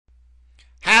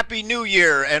Happy New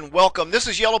Year and welcome. This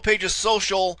is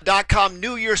YellowPagesSocial.com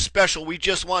New Year special. We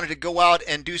just wanted to go out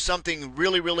and do something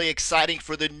really exciting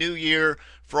for the new year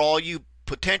for all you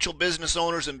potential business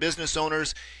owners and business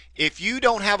owners. If you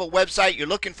don't have a website, you're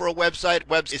looking for a website,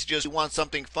 it's just you want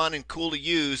something fun and cool to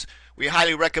use, we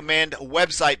highly recommend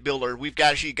Website Builder. We've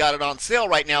actually got it on sale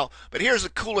right now. But here's the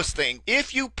coolest thing.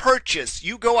 If you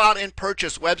go out and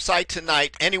purchase Website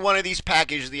Tonight, any one of these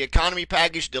packages, the economy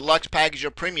package, deluxe package,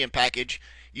 or premium package,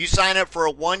 you sign up for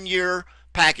a 1-year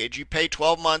package. You pay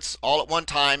 12 months all at one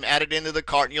time, add it into the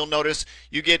cart, and you'll notice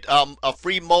you get a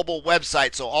free mobile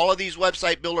website. So all of these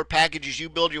Website Builder packages, you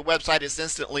build your website, it's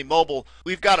instantly mobile.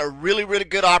 We've got a really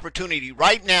good opportunity.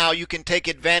 Right now you can take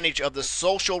advantage of the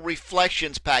Social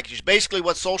Reflections package. Basically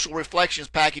what Social Reflections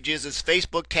package is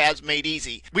Facebook tabs made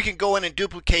easy. We can go in and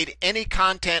duplicate any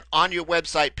content on your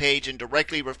website page and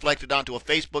directly reflect it onto a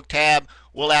Facebook tab.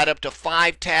 We'll add up to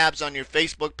 5 tabs on your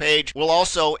Facebook page. We'll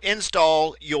also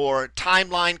install your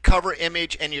timeline cover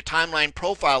image and your timeline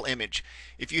profile image.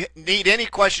 If you need any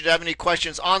questions, have any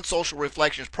questions on Social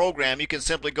Reflections program, you can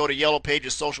simply go to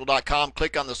YellowPagesSocial.com,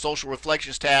 click on the Social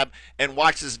Reflections tab, and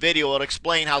watch this video. It'll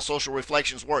explain how Social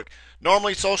Reflections work.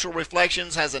 Normally, Social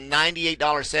Reflections has a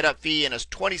 $98 setup fee and is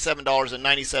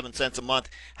 $27.97 a month.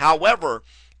 However,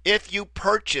 if you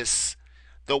purchase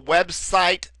the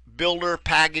Website Builder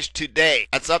package today,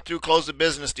 that's up through close of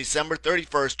business December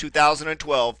 31st,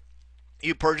 2012.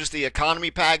 You purchase the economy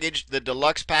package, the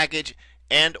deluxe package,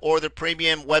 and or the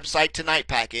premium Website Tonight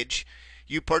package.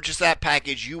 You purchase that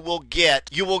package, you will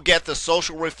get the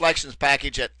Social Reflections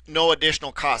package at no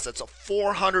additional cost. That's a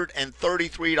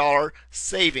 $433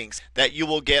 savings that you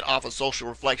will get off of Social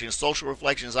Reflections. Social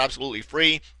Reflections is absolutely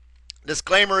free.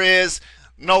 Disclaimer is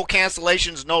no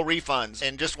cancellations, no refunds.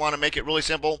 And just want to make it really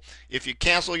simple. If you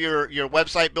cancel your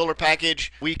Website Builder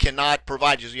package, we cannot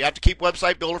provide you. So you have to keep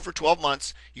Website Builder for 12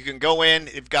 months. You can go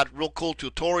in. We've got real cool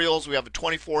tutorials. We have a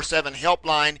 24/7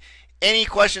 helpline. Any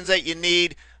questions that you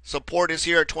need, support is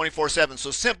here at 24/7. So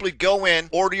simply go in,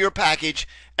 order your package,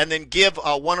 and then give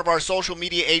one of our social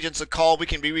media agents a call. We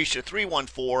can be reached at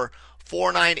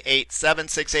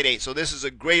 314-498-7688. So this is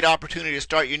a great opportunity to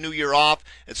start your new year off.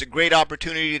 It's a great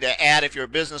opportunity to add, if you're a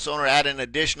business owner, add an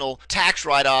additional tax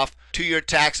write-off to your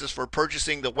taxes for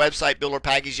purchasing the Website Builder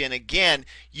package. And again,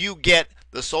 you get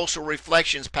the Social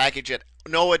Reflections package at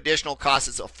no additional cost.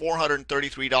 It's a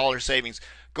 $433 savings.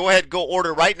 Go ahead, go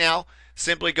order right now.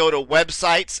 Simply go to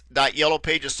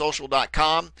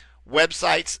websites.yellowpagesocial.com,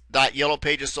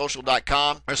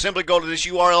 websites.yellowpagesocial.com, or simply go to this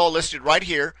URL listed right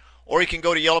here. Or you can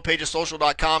go to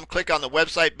YellowPagesSocial.com, click on the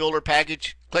Website Builder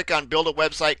package, click on Build a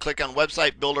Website, click on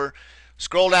Website Builder,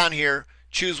 scroll down here,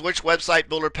 choose which Website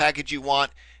Builder package you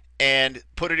want, and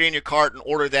put it in your cart and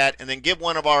order that, and then give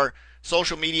one of our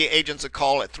social media agents a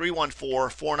call at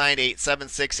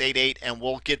 314-498-7688, and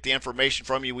we'll get the information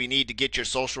from you we need to get your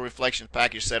Social Reflections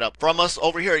package set up. From us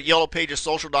over here at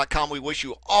YellowPagesSocial.com, we wish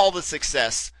you all the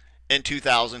success in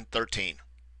 2013.